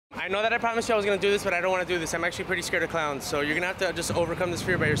I know that I promised you I was gonna do this, but I don't want to do this. I'm actually pretty scared of clowns, so you're gonna have to just overcome this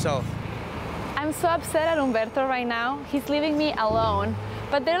fear by yourself. I'm so upset at Humberto right now. He's leaving me alone.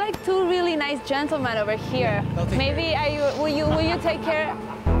 But they're like two really nice gentlemen over here. Maybe will you take care?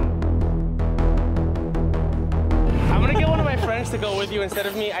 I'm gonna get one of my friends to go with you instead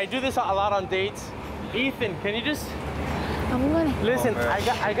of me. I do this a lot on dates. Ethan, can you just? I'm gonna. Listen, I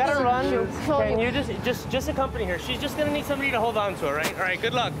gotta run. Can you just accompany her? She's just gonna need somebody to hold on to her, right? All right.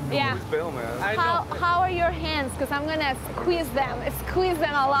 Good luck. Yeah. Bill, man. How are your hands? Because I'm gonna squeeze them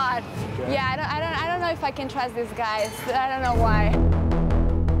a lot. Okay. Yeah. I don't know if I can trust these guys. I don't know why.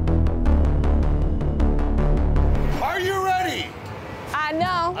 Are you ready?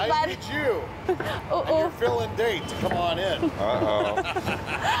 No, I but... need you. And you're filling date to come on in. Uh-oh.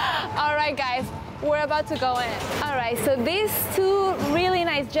 All right, guys, we're about to go in. All right, so these two really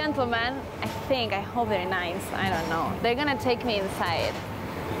nice gentlemen, I hope they're nice, I don't know. They're gonna take me inside.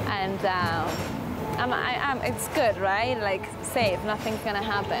 And it's good, right? Like, safe, nothing's gonna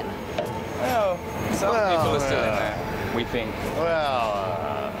happen. Well, some people are still in there, we think. Well,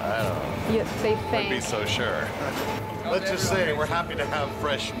 I don't know. They Wouldn't think. be so sure. Let's just say we're happy to have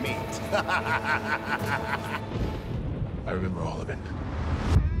fresh meat. I remember all of it.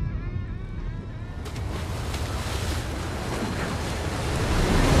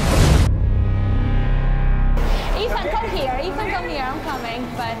 Ethan, come here. Ethan, come here. I'm coming,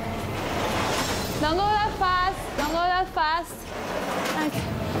 but don't go that fast. Don't go that fast.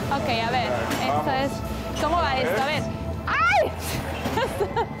 Okay, a ver. Esto es. ¿Cómo va esto? A ver. ¡Ay!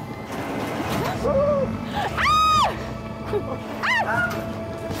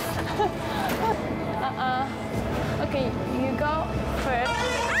 Okay, you go first.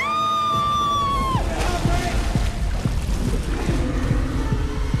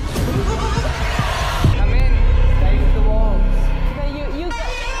 Come in, face the walls. Okay, you go.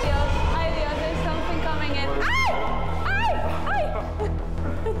 Ay, Dios, there's something coming in. Ay! Ay!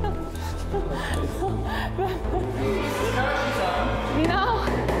 No.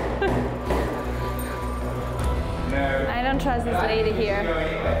 I don't trust this lady here.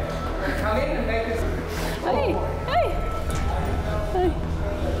 Come in and make us. Hey, hey.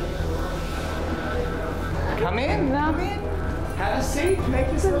 Come in. No. Come in. Have a seat. Make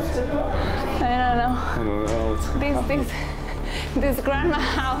yourself sit down. I don't know. This grandma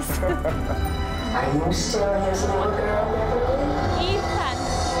house. Are you still his little girl, Beverly? Ethan.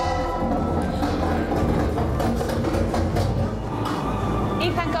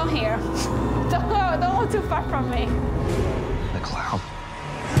 Ethan, come here. Don't go too far from me. The clown.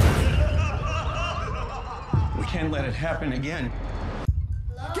 We can't let it happen again.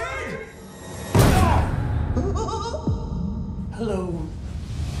 Hello.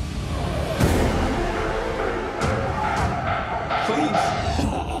 Please.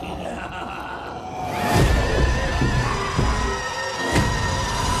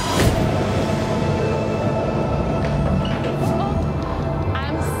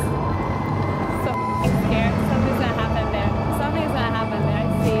 I'm so scared. Something's gonna happen there. Something's gonna happen there. I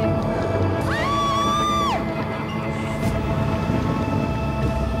see it.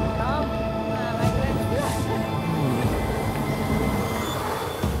 Oh, my goodness.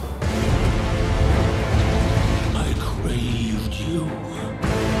 I craved you.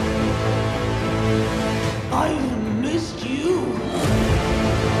 I've missed you.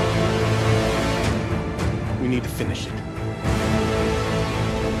 We need to finish it.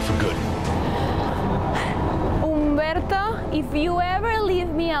 For good. Humberto, if you ever leave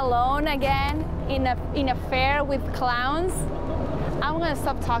me alone again in a fair with clowns, I'm gonna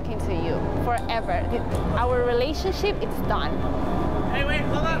stop talking to you forever. Our relationship is done. Hey, wait,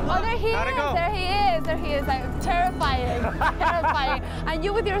 hold on. Oh, there he is. There he is. There he is. Like, terrifying. Terrifying. And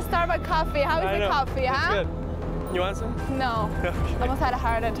you with your Starbucks coffee. How is the coffee, That's huh? good. You want some? No. Okay. Almost had a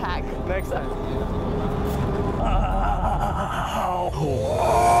heart attack. Next time. Ow.